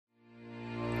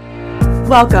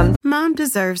Welcome. Mom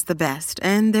deserves the best,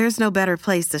 and there's no better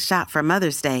place to shop for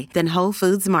Mother's Day than Whole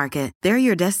Foods Market. They're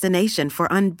your destination for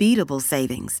unbeatable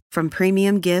savings, from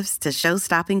premium gifts to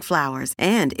show-stopping flowers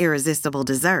and irresistible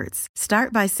desserts.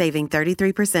 Start by saving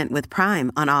 33% with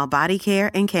Prime on all body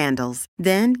care and candles.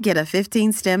 Then get a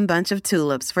 15-stem bunch of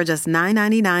tulips for just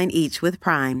 $9.99 each with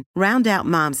Prime. Round out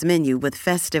Mom's menu with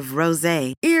festive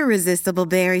rosé, irresistible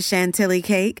berry chantilly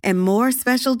cake, and more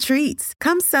special treats.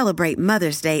 Come celebrate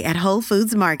Mother's Day at Whole Foods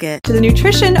Market. To the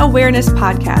Nutrition Awareness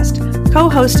Podcast,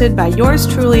 co-hosted by yours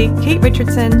truly, Kate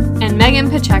Richardson and Megan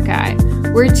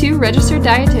Pacheco. We're two registered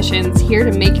dietitians here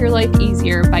to make your life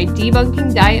easier by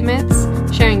debunking diet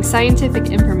myths, sharing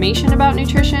scientific information about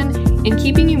nutrition, and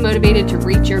keeping you motivated to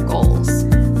reach your goals.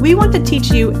 We want to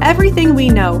teach you everything we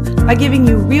know by giving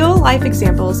you real-life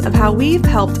examples of how we've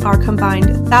helped our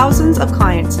combined thousands of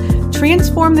clients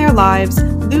transform their lives,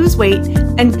 lose weight,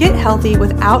 and get healthy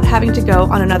without having to go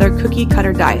on another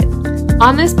cookie-cutter diet.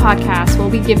 On this podcast,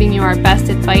 we'll be giving you our best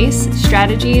advice,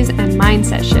 strategies, and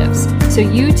mindset shifts so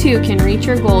you too can reach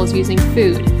your goals using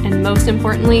food and, most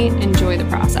importantly, enjoy the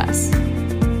process.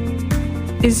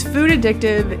 Is food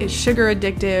addictive? Is sugar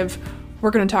addictive?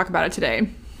 We're going to talk about it today.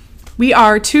 We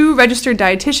are two registered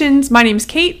dietitians. My name's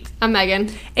Kate. I'm Megan.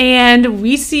 And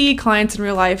we see clients in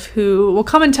real life who will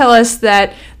come and tell us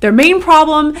that their main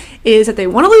problem is that they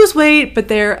want to lose weight, but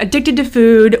they're addicted to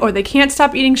food, or they can't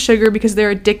stop eating sugar because they're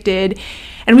addicted.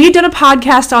 And we had done a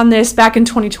podcast on this back in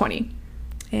 2020.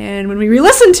 And when we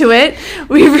re-listened to it,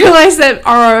 we realized that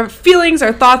our feelings,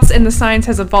 our thoughts, and the science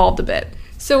has evolved a bit.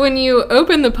 So when you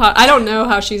open the I don't know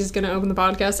how she's going to open the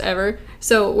podcast ever.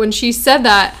 So when she said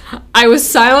that, I was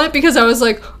silent because I was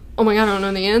like, oh my God, I don't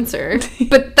know the answer.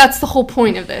 But that's the whole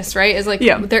point of this, right? Is like,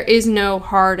 There is no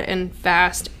hard and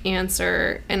fast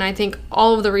answer. And I think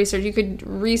all of the research, you could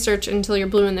research until you're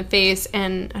blue in the face,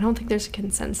 and I don't think there's a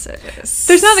consensus.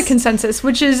 There's not a consensus,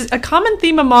 which is a common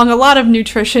theme among a lot of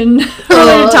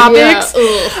nutrition-related topics.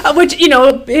 Yeah. Which,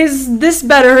 is this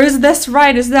better? Is this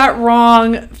right? Is that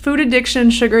wrong? Food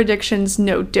addiction, sugar addiction's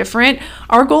no different.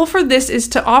 Our goal for this is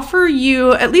to offer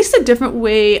you at least a different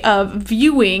way of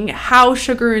viewing how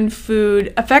sugar and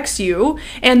food affects you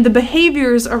and the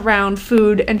behaviors around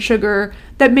food and sugar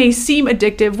that may seem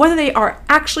addictive, whether they are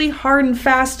actually hard and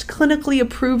fast, clinically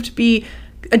approved to be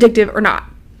addictive or not.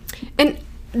 And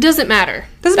does it matter?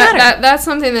 Doesn't matter. That's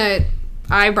something that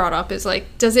I brought up, is like,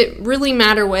 does it really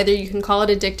matter whether you can call it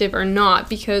addictive or not?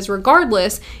 Because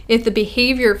regardless, if the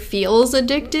behavior feels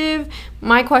addictive,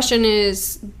 my question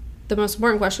is the most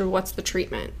important question: what's the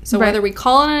treatment? So whether we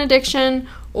call it an addiction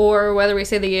or whether we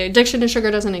say the addiction to sugar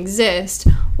doesn't exist,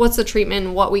 what's the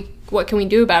treatment? What can we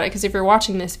do about it? Because if you're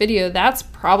watching this video, that's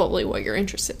probably what you're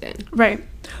interested in. Right.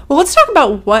 Well, let's talk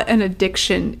about what an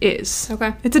addiction is.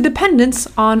 Okay. It's a dependence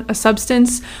on a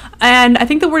substance, and I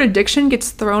think the word addiction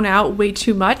gets thrown out way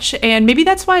too much, and maybe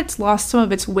that's why it's lost some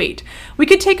of its weight. We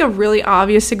could take a really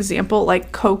obvious example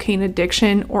like cocaine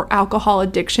addiction or alcohol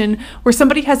addiction, where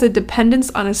somebody has a dependence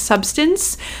on a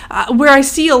substance, where I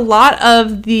see a lot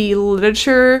of the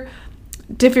literature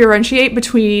differentiate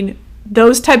between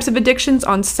those types of addictions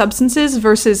on substances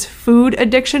versus food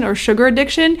addiction or sugar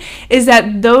addiction, is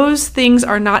that those things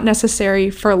are not necessary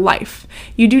for life.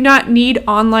 You do not need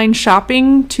online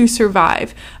shopping to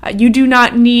survive. You do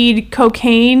not need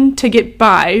cocaine to get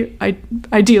by,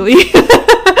 ideally.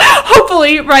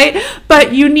 Hopefully, right?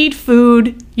 But you need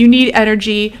food, you need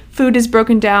energy. Food is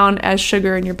broken down as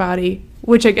sugar in your body,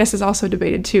 which I guess is also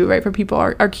debated too, right, for people,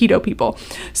 our keto people.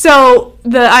 So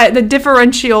the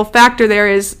differential factor there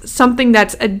is something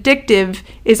that's addictive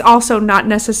is also not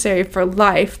necessary for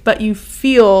life, but you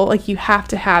feel like you have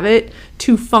to have it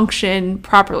to function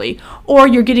properly. Or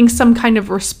you're getting some kind of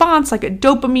response, like a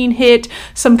dopamine hit,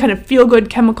 some kind of feel-good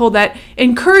chemical that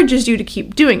encourages you to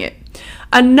keep doing it.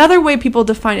 Another way people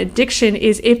define addiction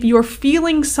is if you're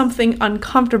feeling something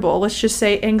uncomfortable, let's just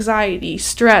say anxiety,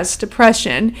 stress,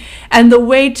 depression, and the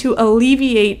way to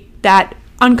alleviate that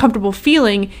uncomfortable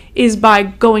feeling is by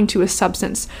going to a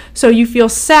substance. So you feel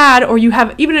sad, or you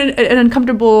have even an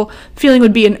uncomfortable feeling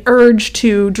would be an urge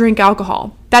to drink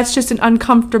alcohol. That's just an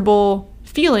uncomfortable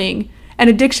feeling. And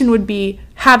addiction would be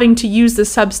having to use the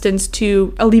substance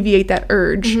to alleviate that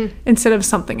urge instead of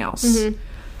something else. Mm-hmm.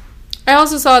 I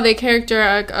also saw they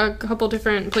a couple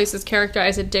different places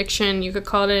characterize addiction. You could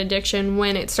call it an addiction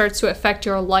when it starts to affect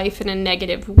your life in a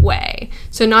negative way.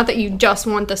 So not that you just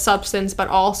want the substance, but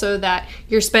also that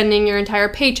you're spending your entire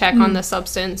paycheck on the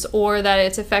substance, or that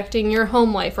it's affecting your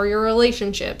home life or your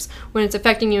relationships. When it's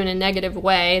affecting you in a negative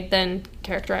way, then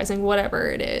characterizing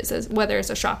whatever it is, as whether it's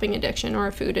a shopping addiction or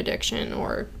a food addiction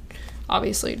or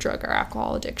obviously drug or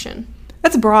alcohol addiction.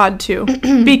 That's broad too,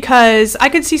 because I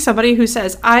could see somebody who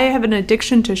says, I have an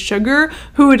addiction to sugar,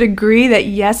 who would agree that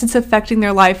yes, it's affecting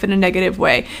their life in a negative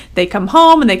way. They come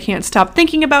home and they can't stop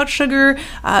thinking about sugar.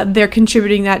 They're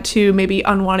contributing that to maybe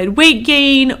unwanted weight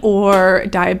gain or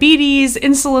diabetes,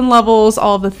 insulin levels,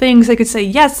 all of the things. They could say,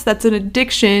 yes, that's an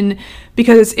addiction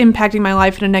because it's impacting my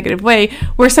life in a negative way.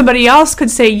 Where somebody else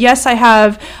could say, yes, I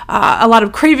have a lot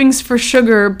of cravings for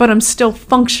sugar, but I'm still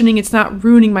functioning. It's not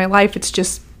ruining my life. It's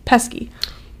just pesky.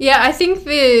 Yeah, I think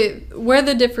where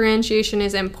the differentiation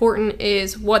is important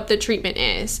is what the treatment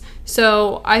is.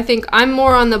 So I think I'm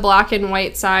more on the black and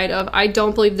white side of I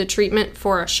don't believe the treatment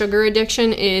for a sugar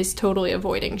addiction is totally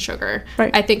avoiding sugar.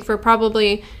 Right. I think for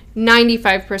probably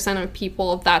 95% of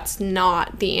people, that's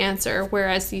not the answer.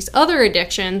 Whereas these other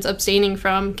addictions, abstaining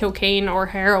from cocaine or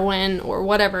heroin or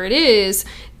whatever it is,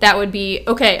 that would be,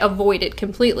 okay, avoid it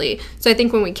completely. So I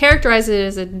think when we characterize it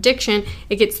as addiction,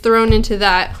 it gets thrown into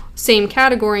that same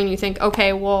category and you think,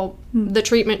 okay, well, the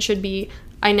treatment should be,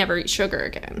 I never eat sugar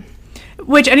again.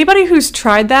 Which anybody who's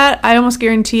tried that, I almost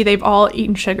guarantee they've all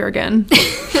eaten sugar again.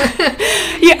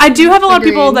 Yeah, I do have a lot of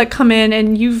people that come in,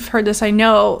 and you've heard this, I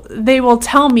know, they will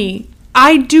tell me,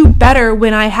 I do better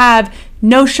when I have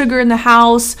no sugar in the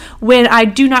house, when I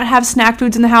do not have snack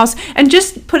foods in the house. And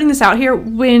just putting this out here,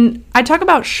 when I talk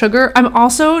about sugar, I'm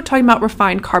also talking about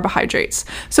refined carbohydrates.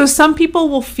 So some people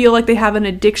will feel like they have an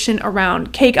addiction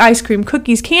around cake, ice cream,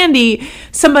 cookies, candy.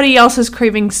 Somebody else is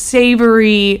craving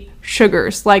savory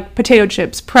sugars like potato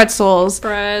chips, pretzels,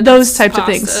 breads, those types of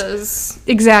things.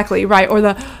 Exactly, right. Or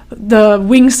the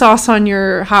wing sauce on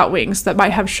your hot wings that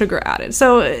might have sugar added.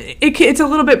 So it's a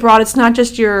little bit broad. It's not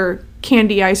just your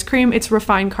candy ice cream, it's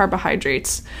refined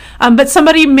carbohydrates. But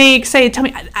somebody may say, tell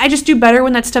me, I just do better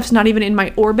when that stuff's not even in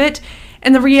my orbit.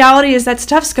 And the reality is that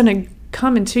stuff's going to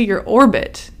come into your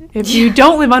orbit. If you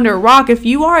don't live under a rock, if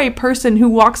you are a person who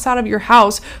walks out of your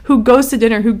house, who goes to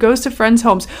dinner, who goes to friends'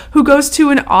 homes, who goes to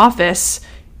an office,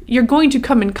 you're going to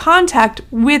come in contact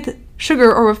with sugar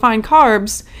or refined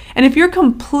carbs. And if you're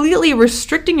completely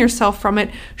restricting yourself from it,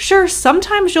 sure,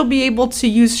 sometimes you'll be able to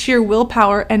use sheer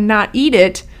willpower and not eat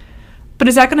it. But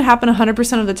is that going to happen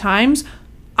 100% of the times?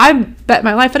 I bet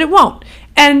my life that it won't.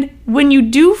 And when you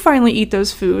do finally eat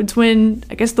those foods, when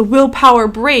I guess the willpower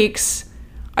breaks,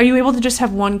 are you able to just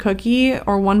have one cookie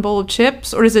or one bowl of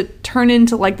chips? Or does it turn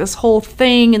into like this whole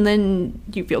thing and then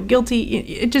you feel guilty?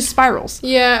 It just spirals.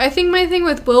 Yeah, I think my thing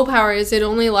with willpower is it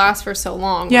only lasts for so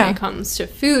long when it comes to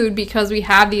food, because we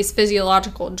have these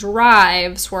physiological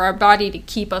drives for our body to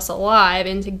keep us alive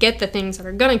and to get the things that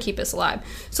are going to keep us alive.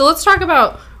 So let's talk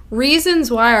about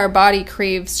reasons why our body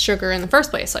craves sugar in the first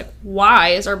place. Like, why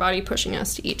is our body pushing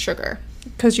us to eat sugar?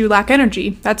 Because you lack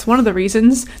energy. That's one of the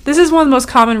reasons. This is one of the most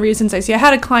common reasons I see. I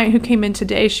had a client who came in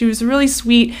today. She was really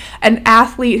sweet, an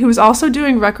athlete who was also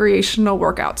doing recreational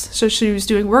workouts. So she was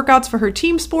doing workouts for her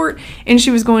team sport, and she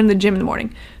was going to the gym in the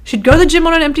morning. She'd go to the gym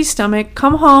on an empty stomach,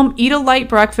 come home, eat a light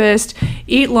breakfast,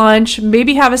 eat lunch,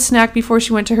 maybe have a snack before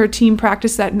she went to her team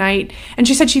practice that night. And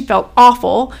she said she felt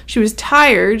awful. She was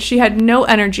tired. She had no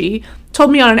energy.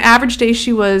 Told me on an average day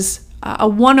she was a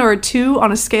 1 or a 2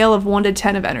 on a scale of 1 to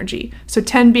 10 of energy. So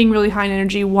 10 being really high in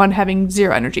energy, 1 having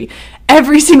 0 energy.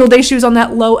 Every single day she was on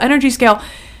that low energy scale.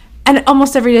 And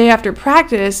almost every day after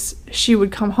practice, she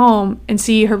would come home and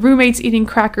see her roommates eating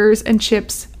crackers and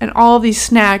chips and all of these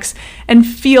snacks and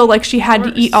feel like she had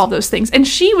to eat all those things. And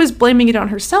she was blaming it on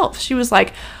herself. She was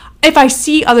like, if I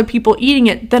see other people eating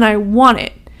it, then I want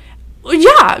it.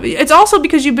 Yeah, it's also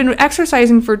because you've been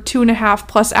exercising for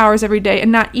 2.5+ hours every day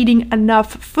and not eating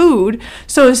enough food.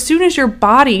 So as soon as your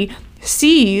body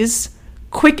sees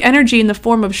quick energy in the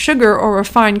form of sugar or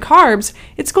refined carbs,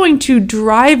 it's going to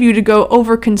drive you to go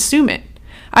overconsume it.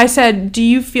 I said, do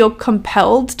you feel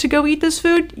compelled to go eat this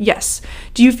food? Yes.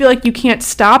 Do you feel like you can't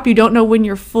stop? You don't know when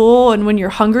you're full and when you're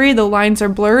hungry? The lines are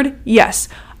blurred? Yes.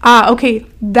 Okay,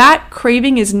 that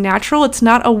craving is natural. It's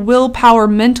not a willpower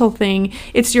mental thing.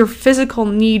 It's your physical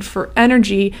need for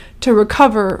energy to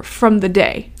recover from the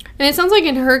day. And it sounds like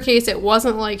in her case, it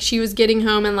wasn't like she was getting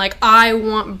home and like, I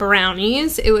want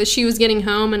brownies. It was she was getting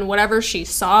home and whatever she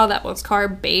saw that was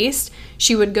carb-based,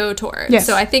 she would go towards. Yes.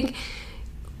 So I think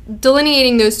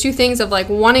delineating those two things of like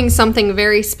wanting something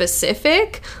very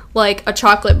specific, like a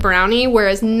chocolate brownie,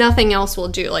 whereas nothing else will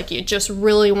do. Like you just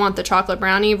really want the chocolate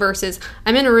brownie versus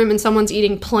I'm in a room and someone's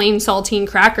eating plain saltine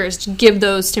crackers, give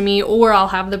those to me, or I'll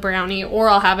have the brownie, or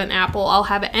I'll have an apple, I'll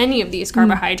have any of these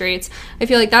carbohydrates. I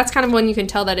feel like that's kind of when you can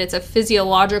tell that it's a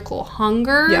physiological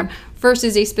hunger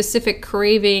versus a specific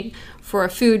craving for a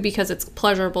food because it's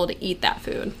pleasurable to eat that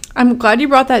food. I'm glad you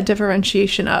brought that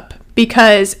differentiation up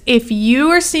Because if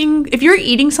you're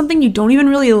eating something you don't even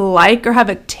really like or have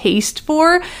a taste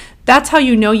for, that's how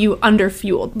you know you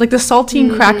underfueled. Like the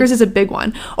saltine crackers is a big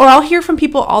one. Or I'll hear from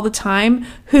people all the time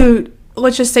who,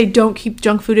 let's just say, don't keep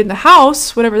junk food in the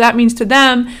house, whatever that means to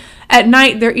them. At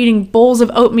night, they're eating bowls of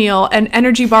oatmeal and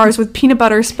energy bars with peanut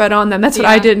butter spread on them. That's what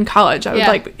I did in college. I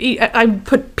would I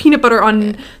put peanut butter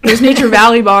on those Nature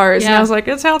Valley bars, and I was like,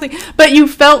 it's healthy. But you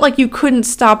felt like you couldn't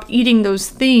stop eating those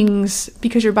things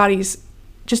because your body's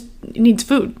just needs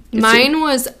food. Mine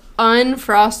was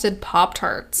unfrosted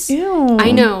Pop-Tarts. Ew.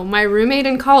 I know. My roommate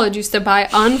in college used to buy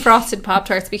unfrosted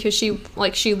Pop-Tarts because she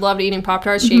loved eating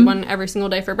Pop-Tarts. She ate one every single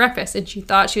day for breakfast, and she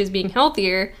thought she was being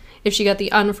healthier if she got the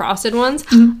unfrosted ones.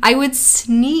 I would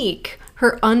sneak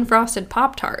her unfrosted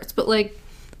Pop-Tarts, but like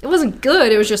it wasn't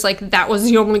good. It was just like that was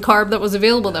the only carb that was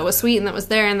available, that was sweet, and that was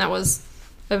there, and that was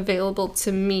available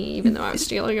to me, even though I was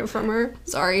stealing it from her.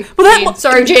 Sorry.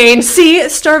 Sorry, Jane. See,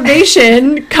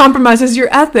 starvation compromises your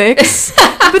ethics.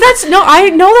 But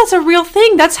I know that's a real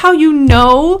thing. That's how you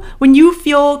know when you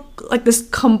feel like this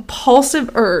compulsive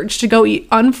urge to go eat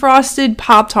unfrosted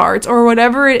Pop-Tarts or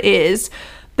whatever it is.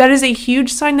 That is a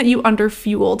huge sign that you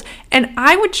underfueled. And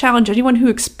I would challenge anyone who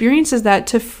experiences that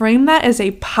to frame that as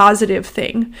a positive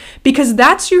thing, because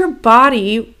that's your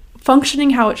body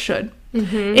functioning how it should.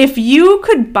 If you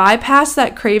could bypass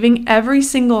that craving every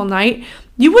single night,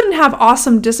 you wouldn't have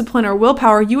awesome discipline or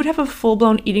willpower. You would have a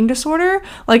full-blown eating disorder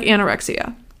like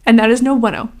anorexia. And that is no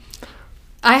bueno.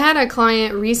 I had a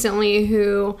client recently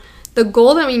who the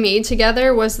goal that we made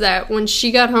together was that when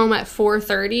she got home at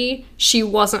 4:30, she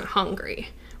wasn't hungry,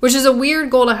 which is a weird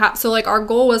goal to have. So like our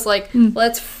goal was like,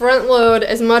 let's front load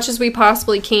as much as we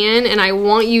possibly can, and I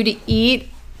want you to eat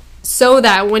so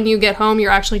that when you get home,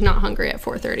 you're actually not hungry at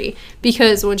 4:30.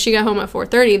 Because when she got home at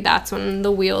 4:30, that's when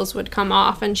the wheels would come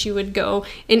off and she would go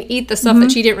and eat the stuff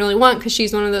that she didn't really want, because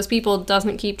she's one of those people who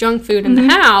doesn't keep junk food in the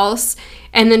house,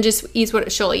 and then just eats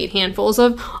she'll eat handfuls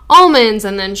of almonds,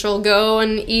 and then she'll go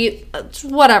and eat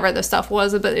whatever the stuff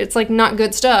was, but it's like not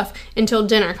good stuff until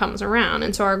dinner comes around.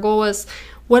 And so our goal was,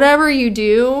 whatever you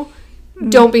do,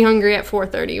 don't be hungry at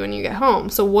 4:30 when you get home.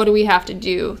 So what do we have to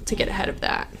do to get ahead of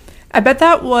that? I bet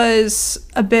that was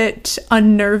a bit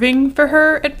unnerving for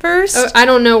her at first. I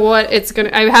don't know what it's going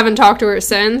to... I haven't talked to her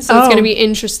since, so it's going to be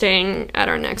interesting at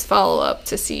our next follow-up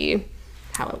to see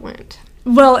how it went.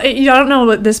 Well, I don't know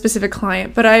about this specific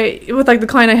client, but with like the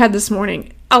client I had this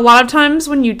morning, a lot of times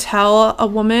when you tell a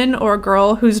woman or a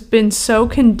girl who's been so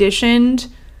conditioned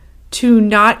to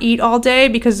not eat all day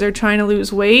because they're trying to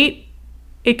lose weight,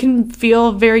 it can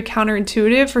feel very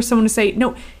counterintuitive for someone to say,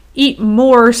 no, eat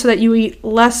more so that you eat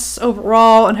less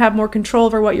overall and have more control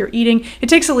over what you're eating. It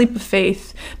takes a leap of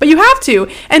faith, but you have to.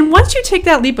 And once you take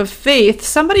that leap of faith,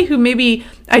 somebody who maybe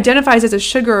identifies as a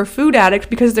sugar or food addict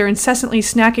because they're incessantly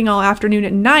snacking all afternoon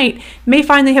and night may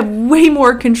find they have way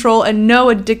more control and no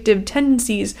addictive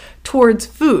tendencies towards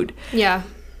food. Yeah.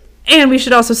 And we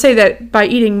should also say that by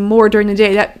eating more during the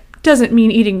day, that doesn't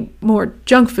mean eating more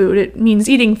junk food. It means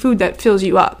eating food that fills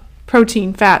you up.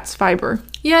 Protein, fats, fiber.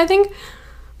 Yeah, I think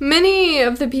many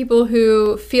of the people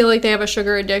who feel like they have a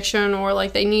sugar addiction or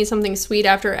like they need something sweet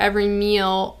after every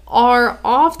meal are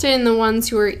often the ones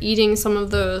who are eating some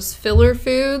of those filler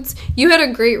foods. You had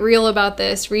a great reel about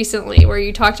this recently where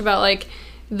you talked about like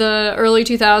the early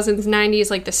 2000s, 90s,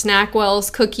 like the Snackwell's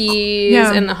cookies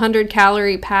and the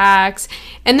 100-calorie packs.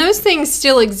 And those things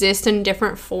still exist in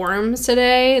different forms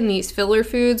today, in these filler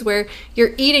foods where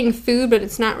you're eating food, but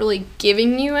it's not really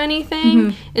giving you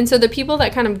anything. And so the people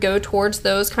that kind of go towards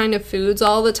those kind of foods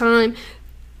all the time,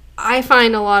 I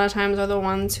find a lot of times are the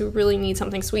ones who really need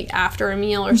something sweet after a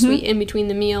meal or sweet in between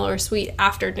the meal or sweet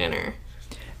after dinner.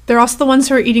 They're also the ones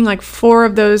who are eating like 4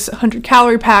 of those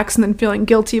 100-calorie packs and then feeling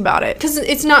guilty about it. Because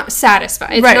it's not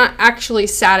satisfying. It's not actually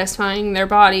satisfying their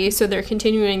body, so they're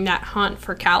continuing that hunt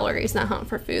for calories, that hunt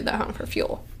for food, that hunt for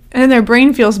fuel. And then their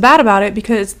brain feels bad about it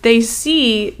because they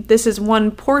see this is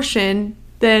one portion,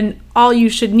 then all you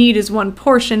should need is one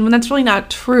portion, when that's really not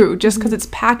true. Just because it's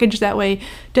packaged that way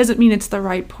doesn't mean it's the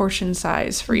right portion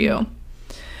size for you.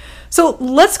 So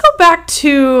let's go back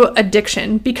to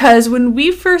addiction, because when we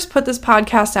first put this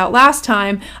podcast out last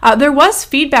time, there was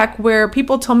feedback where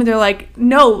people told me, they're like,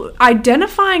 no,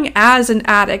 identifying as an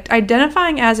addict,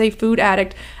 identifying as a food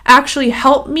addict actually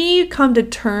helped me come to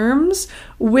terms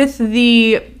with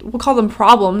we'll call them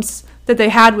problems that they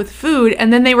had with food,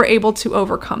 and then they were able to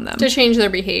overcome them. To change their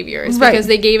behaviors, because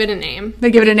they gave it a name. They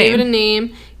gave it a name. Gave it a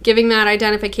name. Giving that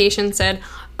identification said,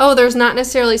 oh, there's not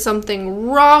necessarily something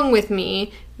wrong with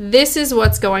me. This is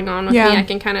what's going on with me. I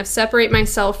can kind of separate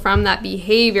myself from that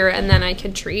behavior, and then I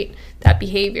can treat that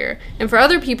behavior. And for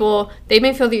other people, they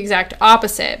may feel the exact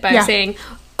opposite by saying,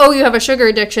 oh, you have a sugar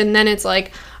addiction. Then it's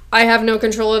like, I have no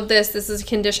control of this. This is a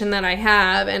condition that I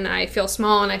have, and I feel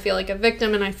small, and I feel like a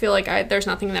victim, and I feel like there's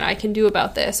nothing that I can do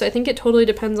about this. So I think it totally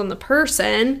depends on the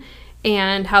person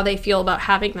and how they feel about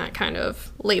having that kind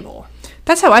of label.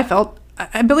 That's how I felt.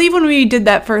 I believe when we did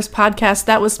that first podcast,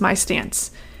 that was my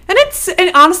stance.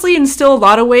 And honestly, in still a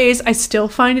lot of ways, I still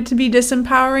find it to be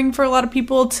disempowering for a lot of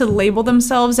people to label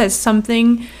themselves as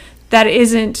something that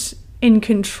isn't in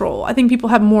control. I think people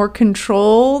have more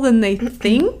control than they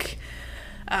think.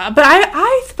 But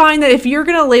I find that if you're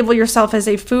going to label yourself as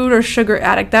a food or sugar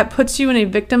addict, that puts you in a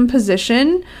victim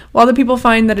position, while other people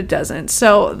find that it doesn't.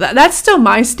 So that's still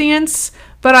my stance,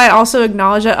 but I also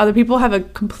acknowledge that other people have a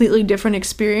completely different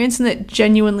experience and that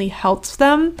genuinely helps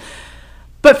them.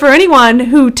 But for anyone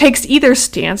who takes either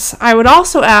stance, I would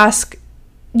also ask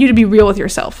you to be real with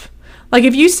yourself. Like,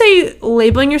 if you say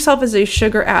labeling yourself as a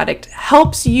sugar addict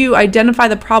helps you identify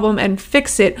the problem and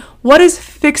fix it, what does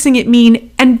fixing it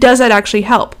mean, and does that actually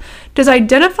help? Does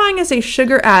identifying as a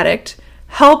sugar addict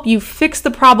help you fix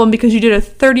the problem because you did a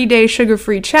 30-day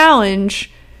sugar-free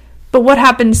challenge, but what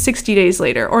happens 60 days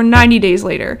later or 90 days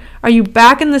later? Are you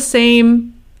back in the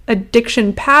same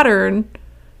addiction pattern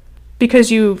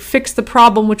because you fixed the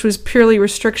problem, which was purely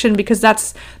restriction? Because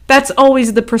that's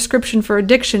always the prescription for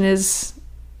addiction is,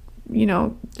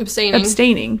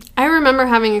 abstaining. I remember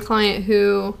having a client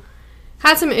who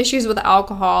had some issues with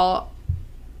alcohol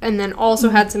and then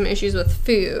also had some issues with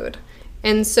food.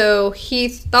 And so he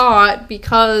thought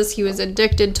because he was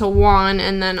addicted to one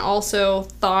and then also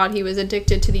thought he was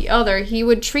addicted to the other, he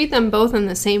would treat them both in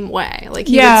the same way. Like,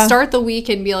 he would start the week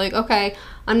and be like, okay,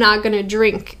 I'm not going to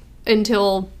drink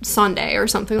until Sunday or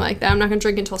something like that. I'm not going to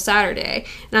drink until Saturday.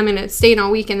 And I'm going to stay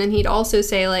all week. And then he'd also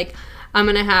say, like, I'm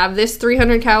going to have this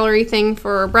 300-calorie thing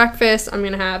for breakfast. I'm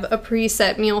going to have a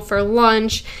preset meal for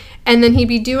lunch. And then he'd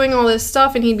be doing all this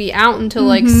stuff, and he'd be out until,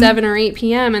 like, 7 or 8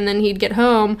 p.m., and then he'd get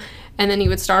home, and then he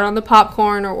would start on the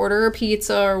popcorn or order a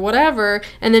pizza or whatever,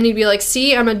 and then he'd be like,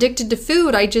 see, I'm addicted to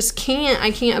food. I just can't.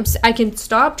 I can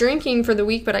stop drinking for the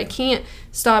week, but I can't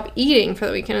stop eating for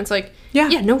the week. And it's like, yeah,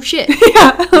 no shit.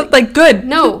 Like, good.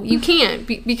 No, you can't,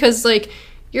 because, like,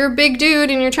 you're a big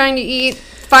dude and you're trying to eat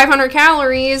 500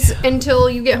 calories until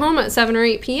you get home at 7 or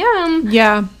 8 p.m.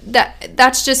 Yeah.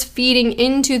 That's just feeding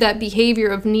into that behavior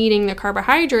of needing the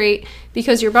carbohydrate,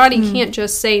 because your body can't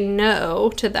just say no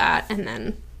to that. And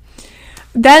then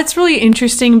that's really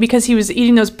interesting, because he was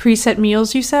eating those preset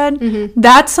meals you said.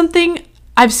 That's something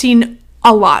I've seen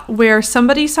a lot, where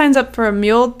somebody signs up for a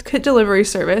meal kit delivery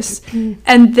service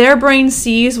and their brain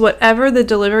sees whatever the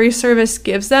delivery service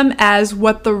gives them as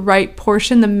what the right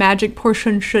portion, the magic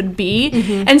portion, should be.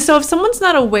 And so if someone's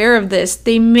not aware of this,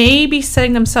 they may be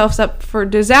setting themselves up for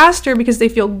disaster because they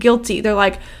feel guilty. They're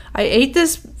like, I ate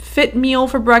this fit meal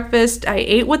for breakfast, I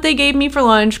ate what they gave me for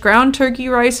lunch, ground turkey,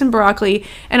 rice, and broccoli,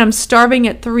 and I'm starving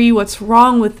at 3. What's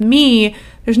wrong with me?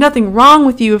 There's nothing wrong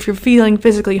with you if you're feeling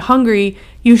physically hungry.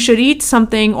 You should eat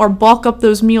something or bulk up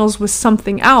those meals with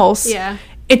something else. Yeah.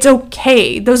 It's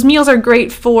okay. Those meals are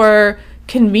great for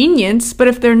convenience, but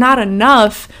if they're not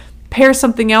enough, pair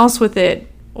something else with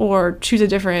it or choose a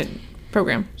different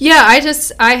program. Yeah,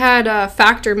 I had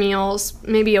Factor meals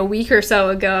maybe a week or so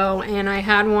ago, and I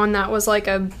had one that was like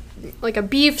a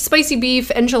spicy beef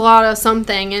enchilada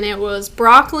something, and it was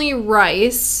broccoli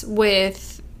rice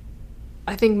with,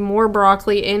 I think, more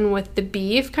broccoli in with the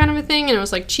beef kind of a thing, and it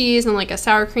was like cheese and like a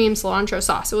sour cream cilantro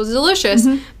sauce. It was delicious,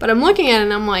 but I'm looking at it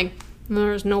and I'm like,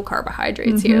 there's no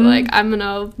carbohydrates here. Like, I'm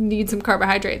gonna need some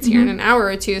carbohydrates here in an hour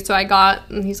or two. So I got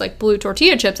these like blue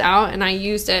tortilla chips out, and I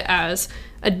used it as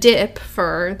a dip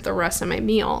for the rest of my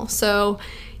meal. So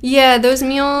yeah, those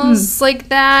meals like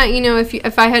that,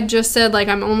 if I had just said, like,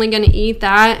 I'm only going to eat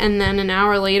that, and then an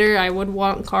hour later I would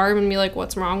want carb and be like,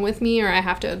 what's wrong with me, or I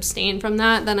have to abstain from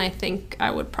that, then I think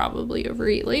I would probably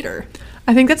overeat later.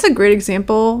 I think that's a great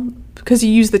example, because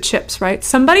you use the chips, right?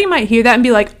 Somebody might hear that and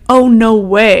be like, oh, no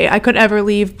way I could ever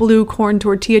leave blue corn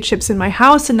tortilla chips in my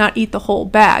house and not eat the whole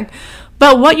bag.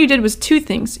 But what you did was 2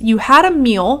 things. You had a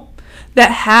meal that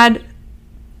had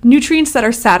nutrients that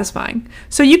are satisfying.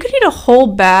 So you could eat a whole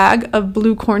bag of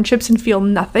blue corn chips and feel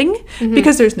nothing,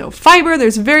 because there's no fiber,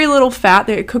 there's very little fat,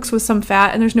 it cooks with some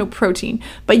fat, and there's no protein.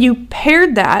 But you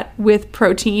paired that with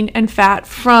protein and fat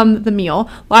from the meal,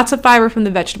 lots of fiber from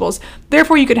the vegetables.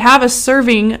 Therefore, you could have a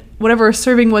serving, whatever a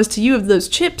serving was to you, of those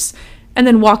chips, and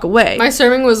then walk away. My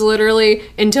serving was literally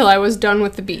until I was done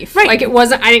with the beef. Right. Like, it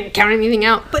wasn't, I didn't count anything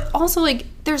out. But also, like,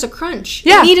 there's a crunch.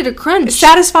 Yeah. It needed a crunch. It's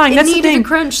satisfying. That's the It needed thing. a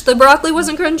crunch. The broccoli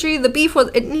wasn't crunchy. The beef was.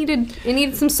 It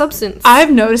needed some substance.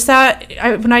 I've noticed that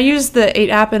when I use the 8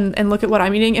 app and look at what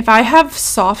I'm eating, if I have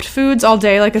soft foods all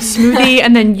day, like a smoothie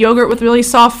and then yogurt with really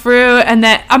soft fruit, and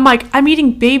that I'm like, I'm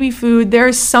eating baby food,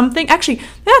 there's something, actually,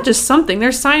 not just something,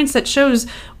 there's science that shows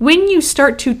when you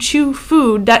start to chew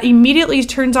food, that immediately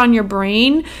turns on your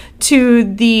brain to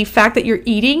the fact that you're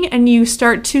eating, and you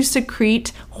start to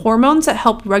secrete hormones that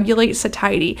help regulate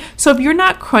satiety. So if you're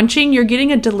not crunching, you're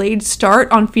getting a delayed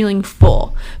start on feeling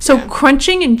full. So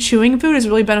crunching and chewing food is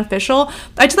really beneficial.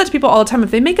 I tell that to people all the time.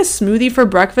 If they make a smoothie for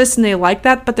breakfast and they like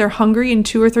that, but they're hungry in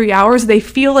 2 or 3 hours, they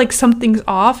feel like something's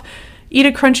off, eat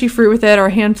a crunchy fruit with it or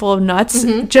a handful of nuts,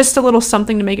 just a little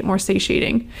something to make it more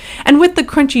satiating. And with the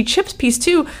crunchy chips piece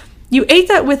too, you ate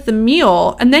that with the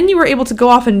meal, and then you were able to go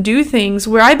off and do things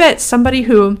where I bet somebody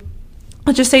who,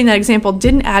 let's just say in that example,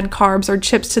 didn't add carbs or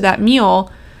chips to that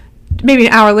meal, maybe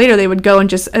an hour later they would go and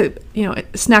just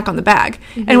snack on the bag.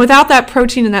 And without that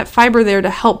protein and that fiber there to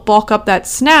help bulk up that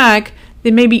snack,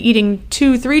 they may be eating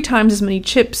 2-3 times as many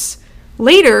chips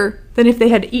later than if they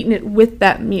had eaten it with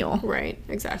that meal. Right,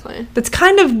 exactly. That's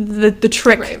kind of the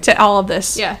trick to all of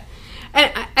this. Yeah.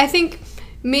 And I think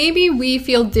maybe we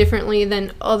feel differently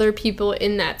than other people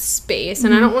in that space.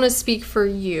 And I don't want to speak for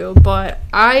you, but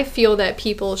I feel that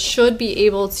people should be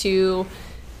able to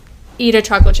eat a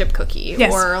chocolate chip cookie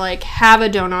or like have a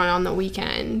donut on the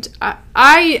weekend.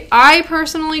 I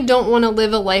personally don't want to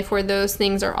live a life where those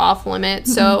things are off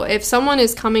limits. So if someone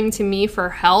is coming to me for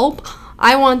help,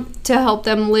 I want to help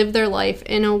them live their life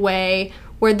in a way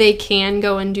where they can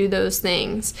go and do those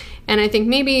things. And I think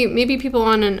maybe people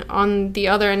on the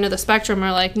other end of the spectrum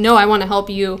are like, no, I want to help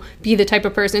you be the type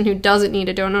of person who doesn't need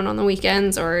a donut on the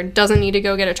weekends or doesn't need to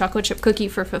go get a chocolate chip cookie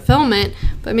for fulfillment.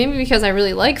 But maybe because I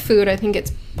really like food, I think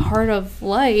it's part of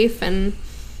life. And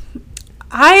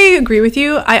I agree with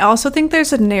you. I also think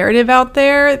there's a narrative out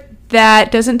there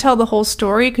that doesn't tell the whole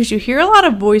story, because you hear a lot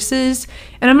of voices,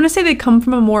 and I'm going to say they come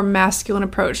from a more masculine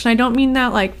approach. And I don't mean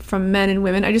that like from men and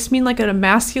women. I just mean like a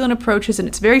masculine approach, and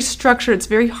it's very structured, it's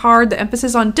very hard, the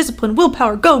emphasis on discipline,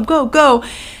 willpower, go, go, go.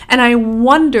 And I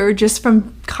wonder, just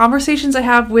from conversations I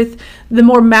have with the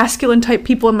more masculine type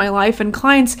people in my life and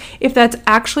clients, if that's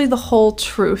actually the whole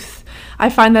truth. I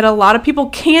find that a lot of people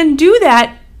can do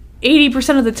that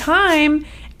 80% of the time,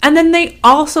 and then they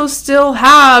also still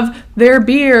have their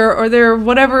beer or their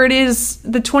whatever it is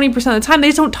the 20% of the time. They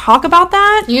just don't talk about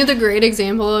that. You know, the great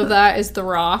example of that is The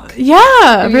Rock. Yeah,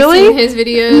 Have really? you seen his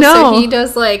videos? No. So he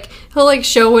does he'll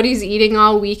show what he's eating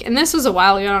all week. And this was a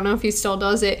while ago. I don't know if he still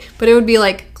does it. But it would be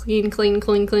clean, clean,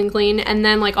 clean, clean, clean. And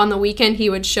then on the weekend, he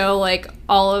would show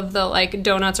all of the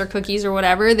donuts or cookies or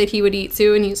whatever that he would eat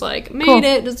too. And he's like, made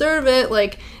it, deserve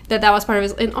it. That was part of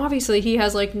his, and obviously he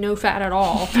has no fat at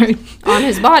all on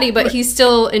his body, but he's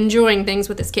still enjoying things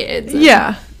with his kids.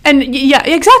 And yeah,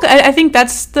 exactly. I think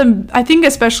I think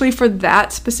especially for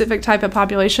that specific type of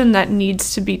population, that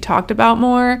needs to be talked about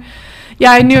more.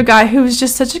 Yeah, I knew a guy who was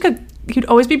just such he'd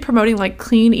always be promoting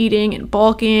clean eating and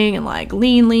bulking and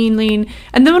lean.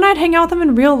 And then when I'd hang out with him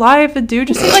in real life, the dude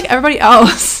just seemed like everybody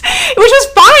else, which was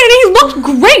fine. And he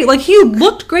looked great. He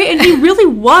looked great, and he really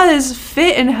was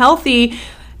fit and healthy.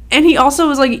 And he also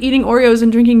was eating Oreos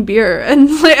and drinking beer. And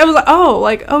I was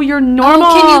oh, you're normal.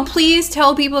 Oh, can you please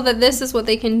tell people that this is what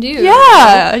they can do?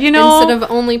 Yeah, instead of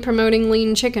only promoting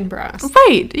lean chicken breast.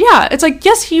 Right, yeah. It's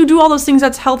yes, you do all those things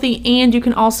that's healthy, and you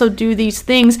can also do these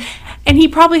things. And he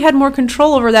probably had more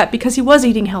control over that because he was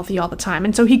eating healthy all the time.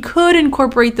 And so he could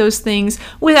incorporate those things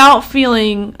without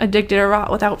feeling addicted or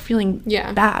without feeling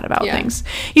bad about things.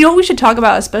 You know what we should talk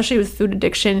about, especially with food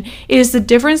addiction, is the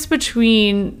difference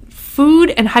between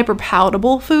food and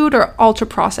hyperpalatable food or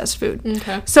ultra-processed food.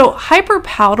 Okay. So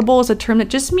hyperpalatable is a term that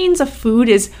just means a food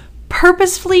is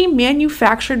purposefully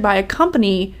manufactured by a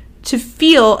company to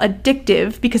feel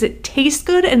addictive because it tastes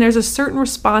good and there's a certain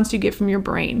response you get from your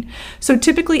brain. So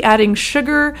typically adding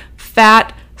sugar,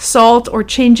 fat, salt, or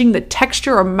changing the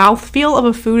texture or mouthfeel of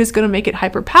a food is going to make it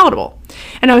hyperpalatable.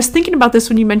 And I was thinking about this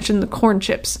when you mentioned the corn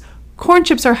chips. Corn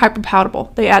chips are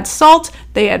hyperpalatable. They add salt,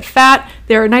 they add fat,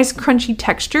 they're a nice crunchy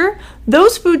texture.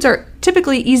 Those foods are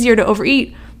typically easier to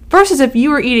overeat versus if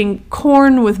you were eating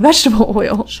corn with vegetable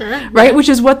oil. Sure. Right? Yeah. Which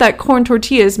is what that corn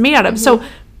tortilla is made out of. So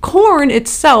corn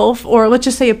itself, or let's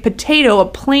just say a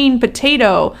plain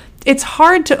potato, it's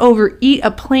hard to overeat a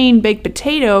plain baked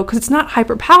potato because it's not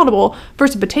hyperpalatable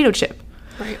versus a potato chip.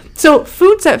 Right. So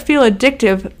foods that feel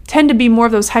addictive tend to be more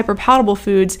of those hyperpalatable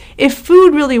foods. If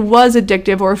food really was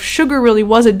addictive, or if sugar really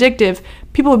was addictive,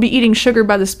 people would be eating sugar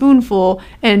by the spoonful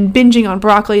and binging on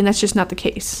broccoli, and that's just not the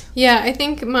case. Yeah, I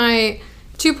think my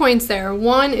 2 points there.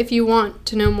 One, if you want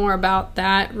to know more about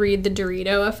that, read the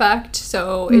Dorito effect.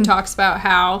 So it talks about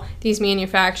how these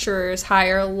manufacturers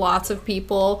hire lots of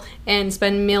people and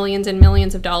spend millions and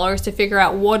millions of dollars to figure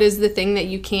out what is the thing that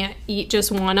you can't eat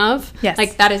just one of. Yes.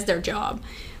 Like, that is their job.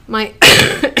 My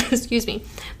excuse me.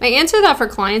 My answer to that for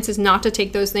clients is not to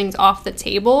take those things off the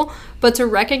table, but to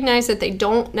recognize that they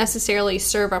don't necessarily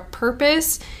serve a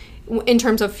purpose in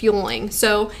terms of fueling.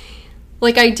 So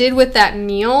like I did with that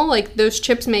meal, like those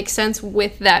chips make sense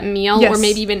with that meal or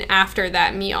maybe even after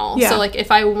that meal. Yeah. So like if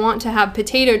I want to have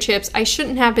potato chips, I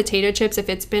shouldn't have potato chips if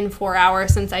it's been 4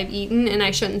 hours since I've eaten, and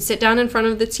I shouldn't sit down in front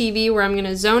of the TV where I'm going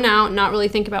to zone out, not really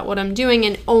think about what I'm doing,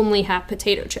 and only have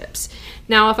potato chips.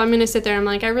 Now, if I'm going to sit there and I'm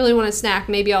like, I really want a snack,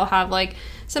 maybe I'll have like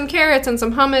some carrots and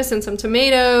some hummus and some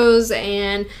tomatoes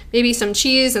and maybe some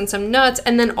cheese and some nuts,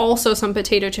 and then also some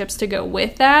potato chips to go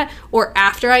with that. Or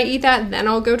after I eat that, then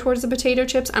I'll go towards the potato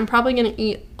chips. I'm probably going to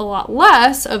eat a lot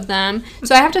less of them.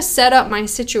 So I have to set up my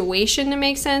situation to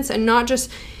make sense and not just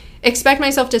expect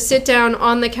myself to sit down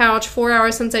on the couch 4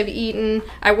 hours since I've eaten.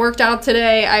 I worked out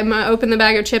today. I'm going to open the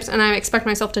bag of chips, and I expect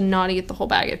myself to not eat the whole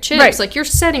bag of chips. Right. Like, you're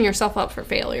setting yourself up for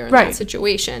failure in that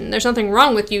situation. There's nothing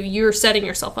wrong with you. You're setting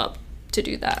yourself up to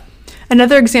do that.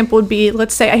 Another example would be,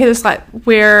 let's say, I hear this a lot,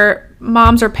 where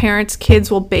moms or parents, kids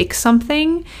will bake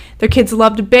something. Their kids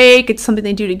love to bake. It's something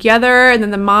they do together. And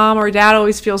then the mom or dad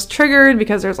always feels triggered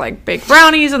because there's like baked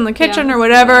brownies in the kitchen or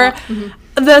whatever. Yeah. Mm-hmm.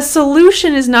 The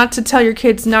solution is not to tell your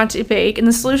kids not to bake, and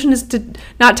the solution is to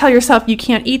not tell yourself you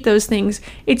can't eat those things.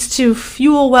 It's to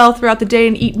fuel well throughout the day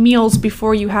and eat meals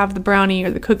before you have the brownie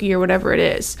or the cookie or whatever it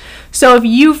is. So if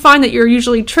you find that you're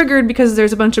usually triggered because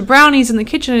there's a bunch of brownies in the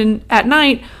kitchen at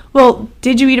night, well,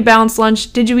 did you eat a balanced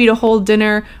lunch? Did you eat a whole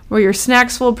dinner? Were your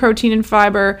snacks full of protein and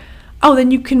fiber? Oh,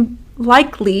 then you can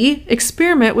likely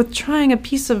experiment with trying a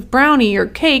piece of brownie or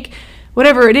cake,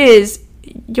 whatever it is.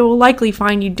 You'll likely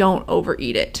find you don't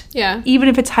overeat it. Yeah. Even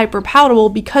if it's hyper palatable,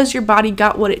 because your body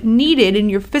got what it needed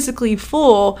and you're physically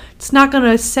full, it's not going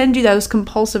to send you those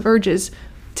compulsive urges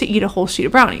to eat a whole sheet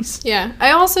of brownies. Yeah.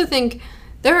 I also think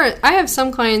I have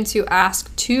some clients who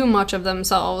ask too much of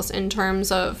themselves in terms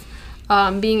of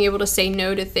being able to say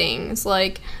no to things.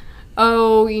 Like,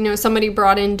 oh, somebody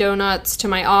brought in donuts to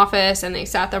my office and they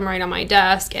sat them right on my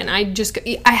desk, and I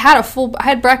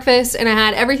had breakfast and I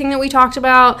had everything that we talked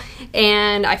about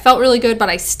and I felt really good, but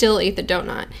I still ate the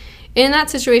donut. In that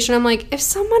situation, I'm like, if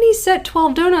somebody set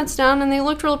 12 donuts down and they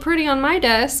looked real pretty on my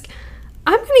desk,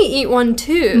 I'm going to eat one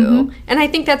too. Mm-hmm. And I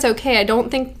think that's okay. I don't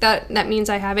think that means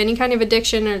I have any kind of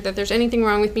addiction or that there's anything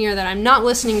wrong with me or that I'm not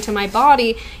listening to my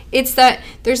body. It's that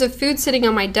there's a food sitting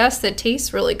on my desk that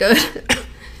tastes really good.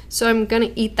 So I'm going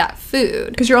to eat that food.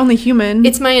 Because you're only human.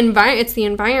 It's it's the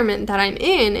environment that I'm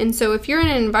in. And so if you're in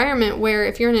an environment where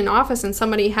if you're in an office and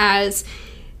somebody has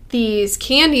these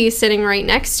candies sitting right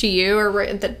next to you,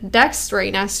 or the desk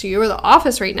right next to you, or the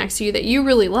office right next to you that you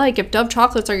really like, if Dove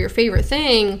chocolates are your favorite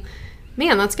thing,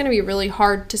 man, that's going to be really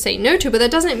hard to say no to. But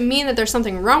that doesn't mean that there's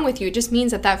something wrong with you. It just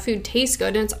means that that food tastes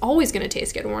good, and it's always going to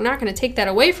taste good. And we're not going to take that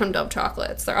away from Dove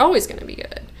chocolates. They're always going to be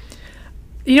good.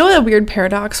 You know what the weird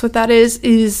paradox with that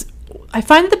is I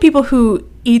find that the people who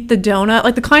eat the donut,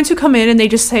 like the clients who come in and they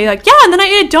just say like, yeah, and then I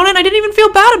ate a donut and I didn't even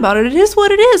feel bad about it. It is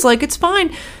what it is. Like, it's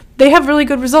fine. They have really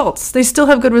good results. They still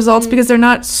have good results because they're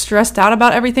not stressed out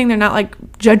about everything. They're not like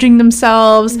judging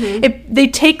themselves. Mm-hmm. They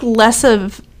take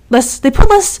they put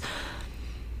less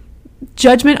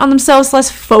judgment on themselves,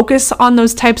 less focus on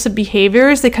those types of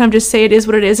behaviors. They kind of just say it is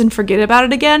what it is and forget about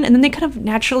it again. And then they kind of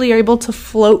naturally are able to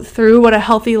float through what a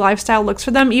healthy lifestyle looks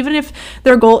for them, even if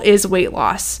their goal is weight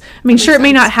loss. I mean, sure, it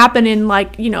may not happen in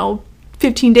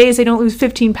 15 days. They don't lose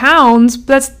 15 pounds, but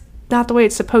that's not the way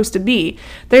it's supposed to be.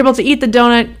 They're able to eat the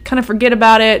donut, kind of forget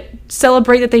about it,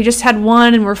 celebrate that they just had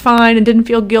one and were fine and didn't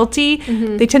feel guilty.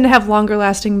 Mm-hmm. They tend to have longer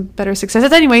lasting, better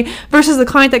successes anyway, versus the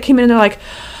client that came in and they're like,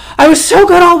 I was so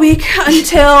good all week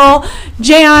until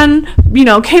Jan,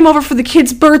 came over for the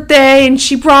kid's birthday and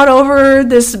she brought over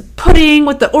this pudding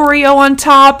with the Oreo on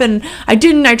top, and I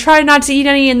tried not to eat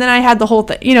any, and then I had the whole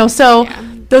thing,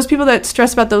 Those people that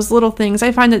stress about those little things,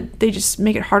 I find that they just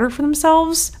make it harder for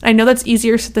themselves. I know that's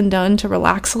easier said than done to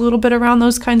relax a little bit around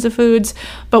those kinds of foods,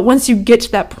 but once you get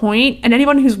to that point, and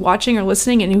anyone who's watching or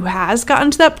listening and who has gotten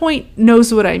to that point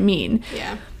knows what I mean.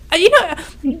 Yeah.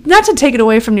 Not to take it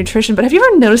away from nutrition, but have you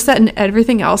ever noticed that in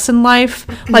everything else in life?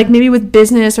 Like maybe with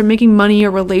business or making money or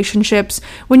relationships,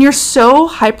 when you're so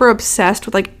hyper obsessed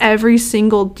with like every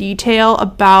single detail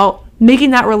about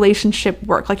making that relationship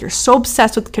work, like you're so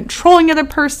obsessed with controlling the other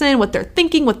person, what they're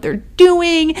thinking, what they're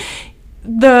doing,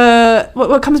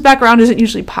 what comes back around isn't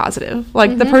usually positive.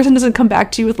 Like the person doesn't come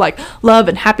back to you with like love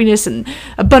and happiness and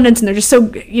abundance, and they're just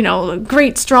so, you know,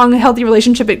 great, strong, healthy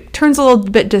relationship. It turns a little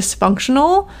bit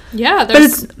dysfunctional. Yeah,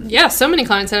 there's so many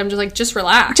clients that I'm just like, just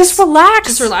relax. Just relax.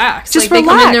 Just relax. Just like,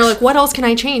 relax. They come in, they're like, what else can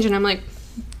I change? And I'm like,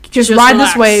 just ride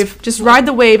relax. this wave. Just ride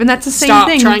the wave. And that's the same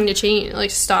thing. Stop trying to change.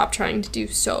 Like, stop trying to do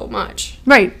so much.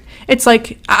 Right. It's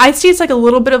like, I see it's like a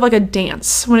little bit of like a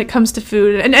dance when it comes to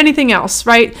food and anything else,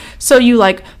 right? So you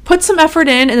like put some effort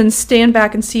in and then stand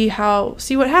back and see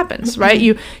what happens, right?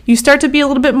 You start to be a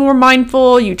little bit more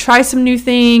mindful, you try some new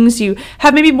things, you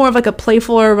have maybe more of like a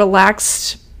playful or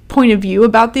relaxed point of view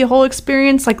about the whole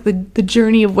experience, like the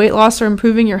journey of weight loss or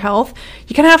improving your health.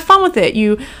 You kind of have fun with it.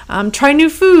 You try new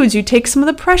foods, you take some of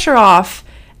the pressure off,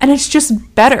 and it's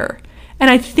just better. And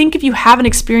I think if you haven't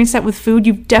experienced that with food,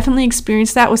 you've definitely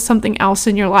experienced that with something else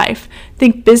in your life. I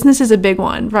think business is a big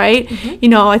one, right? You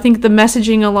know, I think the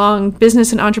messaging along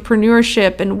business and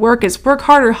entrepreneurship and work is work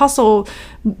harder, hustle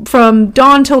from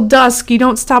dawn till dusk. You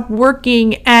don't stop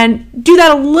working, and do that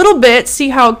a little bit, see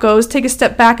how it goes, take a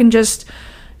step back and just,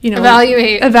 you know,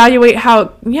 evaluate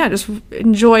how, just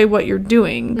enjoy what you're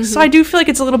doing. So I do feel like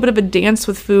it's a little bit of a dance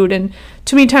with food, and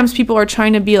too many times people are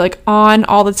trying to be like on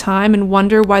all the time and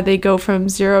wonder why they go from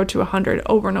 0 to 100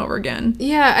 over and over again.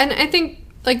 Yeah, and I think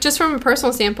like just from a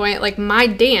personal standpoint, like my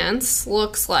dance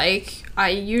looks like I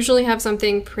usually have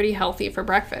something pretty healthy for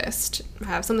breakfast. I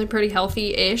have something pretty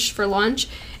healthy-ish for lunch,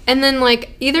 and then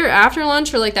like either after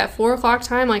lunch or like that 4 o'clock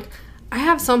time, like I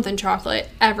have something chocolate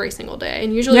every single day.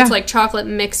 And usually it's like chocolate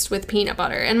mixed with peanut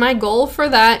butter. And my goal for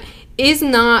that is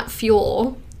not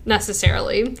fuel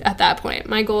necessarily at that point.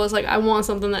 My goal is like, I want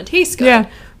something that tastes good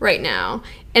right now.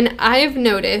 And I've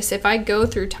noticed if I go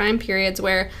through time periods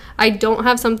where I don't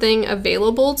have something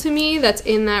available to me that's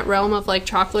in that realm of like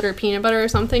chocolate or peanut butter or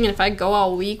something, and if I go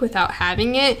all week without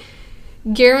having it,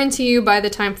 guarantee you by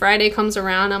the time Friday comes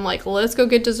around, I'm like, let's go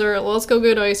get dessert, let's go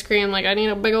get ice cream, like I need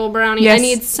a big old brownie, I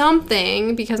need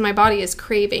something, because my body is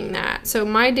craving that. So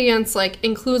my dance like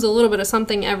includes a little bit of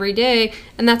something every day,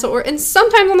 and that's what and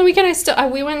sometimes on the weekend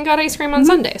we went and got ice cream on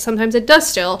Sunday. Sometimes it does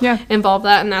still involve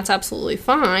that, and that's absolutely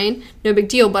fine, no big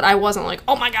deal, but I wasn't like,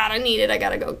 oh my god, I need it, I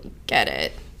gotta go get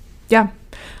it.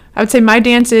 I would say my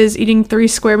dance is eating 3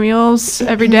 square meals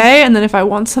every day, and then if I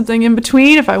want something in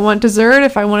between, if I want dessert,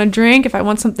 if I want a drink, if I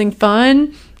want something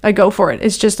fun, I go for it.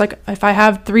 It's just like if I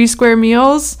have 3 square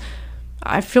meals,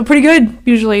 I feel pretty good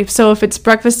usually. So if it's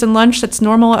breakfast and lunch that's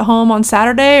normal at home on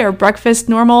Saturday, or breakfast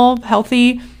normal,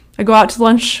 healthy, I go out to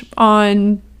lunch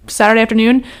on Saturday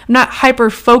afternoon. I'm not hyper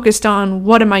focused on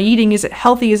what am I eating, is it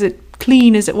healthy, is it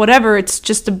clean, is it whatever. It's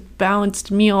just a balanced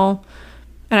meal,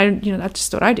 and that's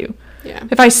just what I do. Yeah.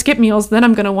 If I skip meals, then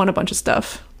I'm going to want a bunch of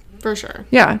stuff. For sure.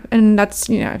 Yeah. And that's,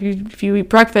 if you eat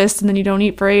breakfast and then you don't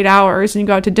eat for 8 hours and you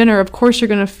go out to dinner, of course you're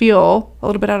going to feel a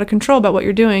little bit out of control about what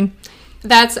you're doing.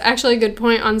 That's actually a good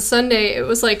point. On Sunday, it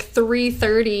was like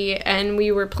 3:30 and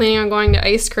we were planning on going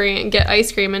to get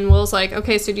ice cream. And Will's like,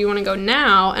 okay, so do you want to go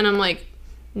now? And I'm like,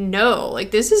 no, like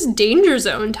this is danger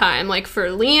zone time. Like for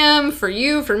Liam, for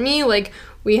you, for me, like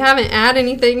we haven't had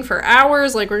anything for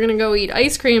hours. Like, we're going to go eat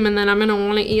ice cream, and then I'm going to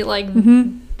want to eat, like,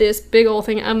 this big old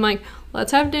thing. I'm like,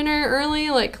 let's have dinner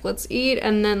early. Like, let's eat,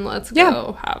 and then let's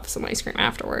go have some ice cream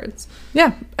afterwards.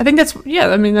 Yeah. I think that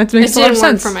makes a lot of sense. It didn't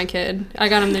work for my kid. I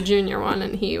got him the junior one,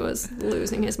 and he was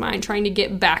losing his mind trying to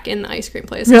get back in the ice cream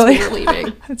place as we were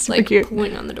leaving. That's like, cute.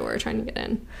 pulling on the door, trying to get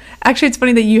in. Actually, it's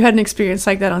funny that you had an experience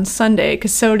like that on Sunday,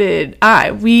 because so did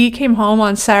I. We came home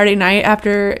on Saturday night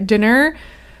after dinner.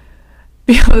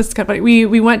 It's kind of funny.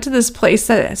 We went to this place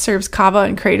that serves kava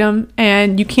and kratom,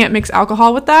 and you can't mix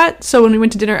alcohol with that. So when we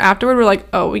went to dinner afterward, we're like,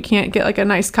 oh, we can't get like a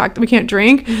nice cocktail. We can't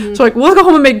drink. So like, we'll go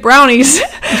home and make brownies.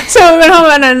 So we went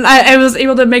home, and then I was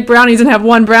able to make brownies and have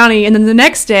one brownie. And then the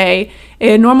next day,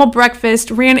 a normal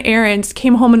breakfast, ran errands,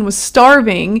 came home and was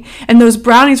starving, and those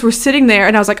brownies were sitting there,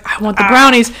 and I was like, I want the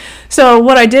brownies. So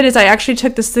what I did is I actually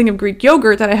took this thing of Greek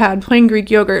yogurt that I had, plain Greek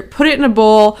yogurt, put it in a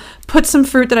bowl, put some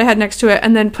fruit that I had next to it,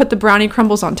 and then put the brownie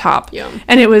crumbles on top. Yum.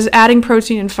 And it was adding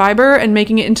protein and fiber and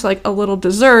making it into like a little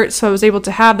dessert, so I was able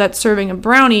to have that serving of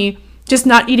brownie, just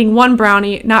not eating one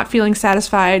brownie, not feeling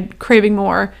satisfied, craving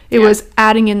more. It was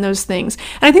adding in those things.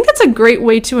 And I think that's a great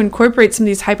way to incorporate some of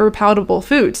these hyper palatable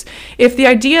foods. If the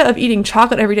idea of eating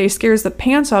chocolate every day scares the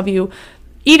pants off you,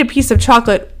 eat a piece of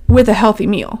chocolate with a healthy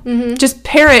meal. Just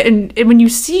pair it, and when you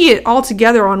see it all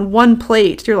together on one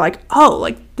plate, you're like, oh,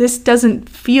 like this doesn't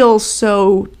feel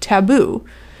so taboo.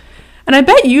 And I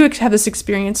bet you have this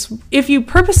experience. If you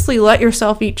purposely let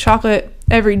yourself eat chocolate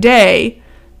every day,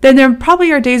 then there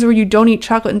probably are days where you don't eat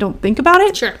chocolate and don't think about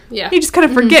it. Sure, yeah. You just kind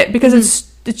of forget because it's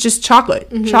just chocolate.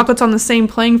 Chocolate's on the same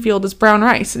playing field as brown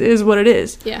rice. It is what it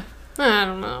is. Yeah. I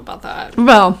don't know about that.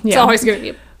 Well, yeah. It's always going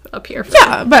to be up here.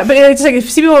 Yeah, but it's like if you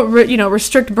see people,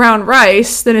 restrict brown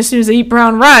rice, then as soon as they eat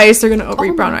brown rice, they're going to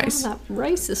overeat brown rice. That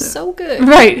rice is so good.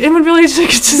 Right. And when really it's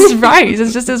just rice.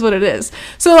 It just is what it is.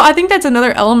 So I think that's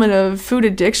another element of food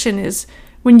addiction is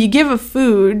when you give a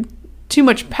food too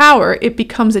much power, it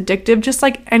becomes addictive, just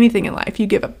like anything in life. You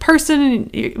give a person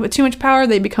with too much power,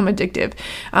 they become addictive.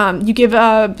 You give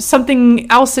something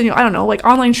else, and I don't know, like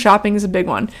online shopping is a big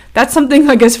one. That's something,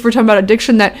 I guess, if we're talking about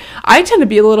addiction, that I tend to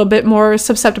be a little bit more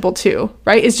susceptible to,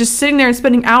 right? Is just sitting there and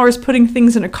spending hours putting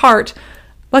things in a cart.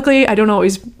 Luckily, I don't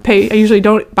always pay. I usually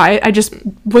don't buy it. I just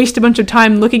waste a bunch of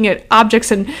time looking at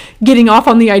objects and getting off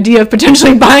on the idea of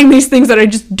potentially buying these things that I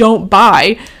just don't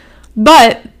buy.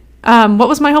 But what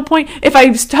was my whole point? If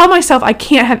I tell myself I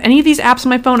can't have any of these apps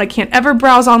on my phone, I can't ever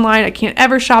browse online, I can't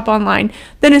ever shop online,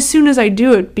 then as soon as I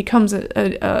do, it becomes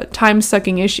a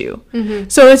time-sucking issue.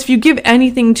 So if you give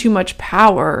anything too much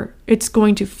power, it's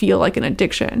going to feel like an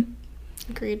addiction.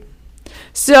 Agreed.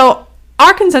 So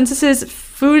our consensus is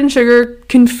food and sugar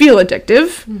can feel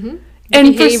addictive.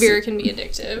 And behavior can be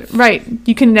addictive. Right.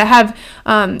 You can have,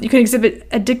 you can exhibit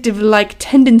addictive-like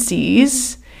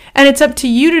tendencies. And it's up to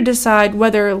you to decide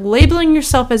whether labeling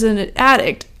yourself as an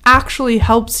addict actually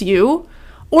helps you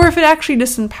or if it actually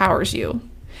disempowers you.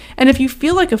 And if you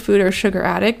feel like a food or sugar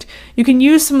addict, you can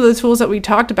use some of the tools that we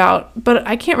talked about, but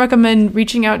I can't recommend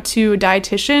reaching out to a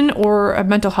dietitian or a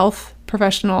mental health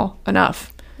professional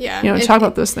enough. Yeah. To talk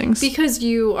about those things. Because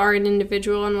you are an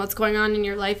individual and what's going on in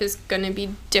your life is going to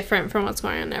be different from what's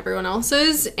going on in everyone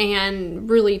else's. And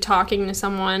really talking to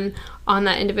someone on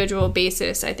that individual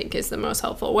basis, I think, is the most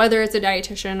helpful. Whether it's a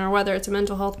dietitian or whether it's a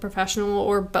mental health professional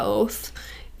or both,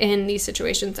 in these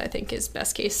situations, I think is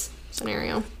best case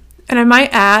scenario. And I might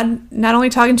add, not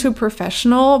only talking to a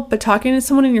professional, but talking to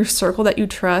someone in your circle that you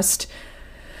trust.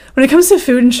 When it comes to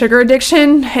food and sugar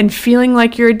addiction and feeling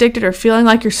like you're addicted or feeling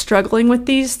like you're struggling with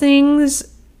these things,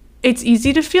 it's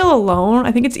easy to feel alone.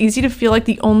 I think it's easy to feel like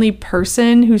the only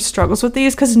person who struggles with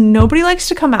these because nobody likes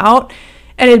to come out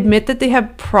and admit that they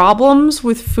have problems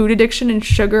with food addiction and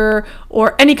sugar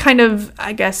or any kind of,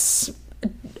 I guess,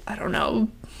 I don't know,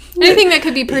 anything that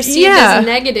could be perceived as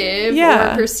negative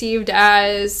or perceived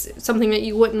as something that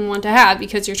you wouldn't want to have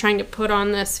because you're trying to put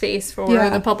on this face for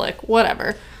the public,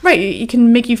 whatever. Right. It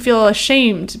can make you feel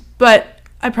ashamed, but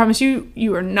I promise you,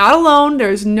 you are not alone.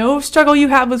 There's no struggle you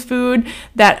have with food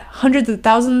that hundreds of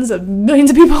thousands of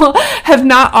millions of people have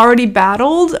not already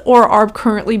battled or are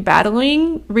currently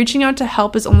battling. Reaching out to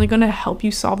help is only going to help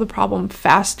you solve the problem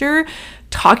faster.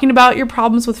 Talking about your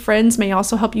problems with friends may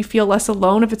also help you feel less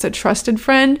alone if it's a trusted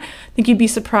friend. I think you'd be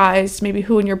surprised maybe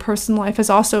who in your personal life has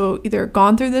also either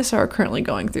gone through this or are currently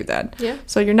going through that. Yeah.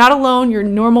 So you're not alone. You're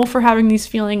normal for having these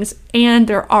feelings, and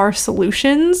there are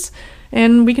solutions,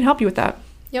 and we can help you with that.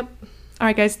 Yep. All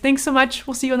right, guys. Thanks so much.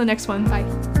 We'll see you on the next one. Bye.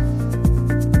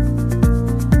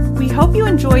 We hope you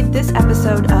enjoyed this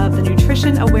episode of the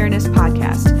Nutrition Awareness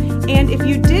Podcast. And if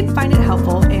you did find it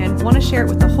helpful and want to share it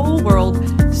with the whole world,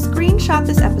 screenshot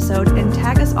this episode and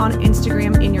tag us on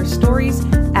Instagram in your stories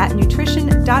at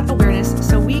nutrition.awareness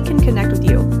so we can connect with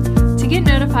you. To get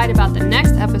notified about the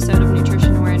next episode of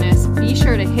Nutrition Awareness, be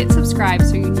sure to hit subscribe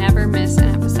so you never miss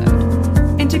an episode.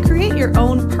 And to create your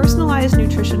own personalized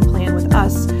nutrition plan with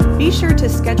us, be sure to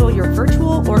schedule your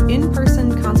virtual or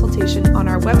in-person consultation on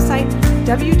our website,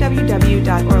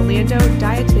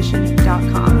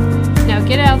 www.orlandodietitian.com. Now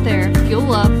get out there,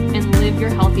 fuel up, and live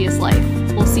your healthiest life.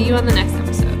 We'll see you on the next episode.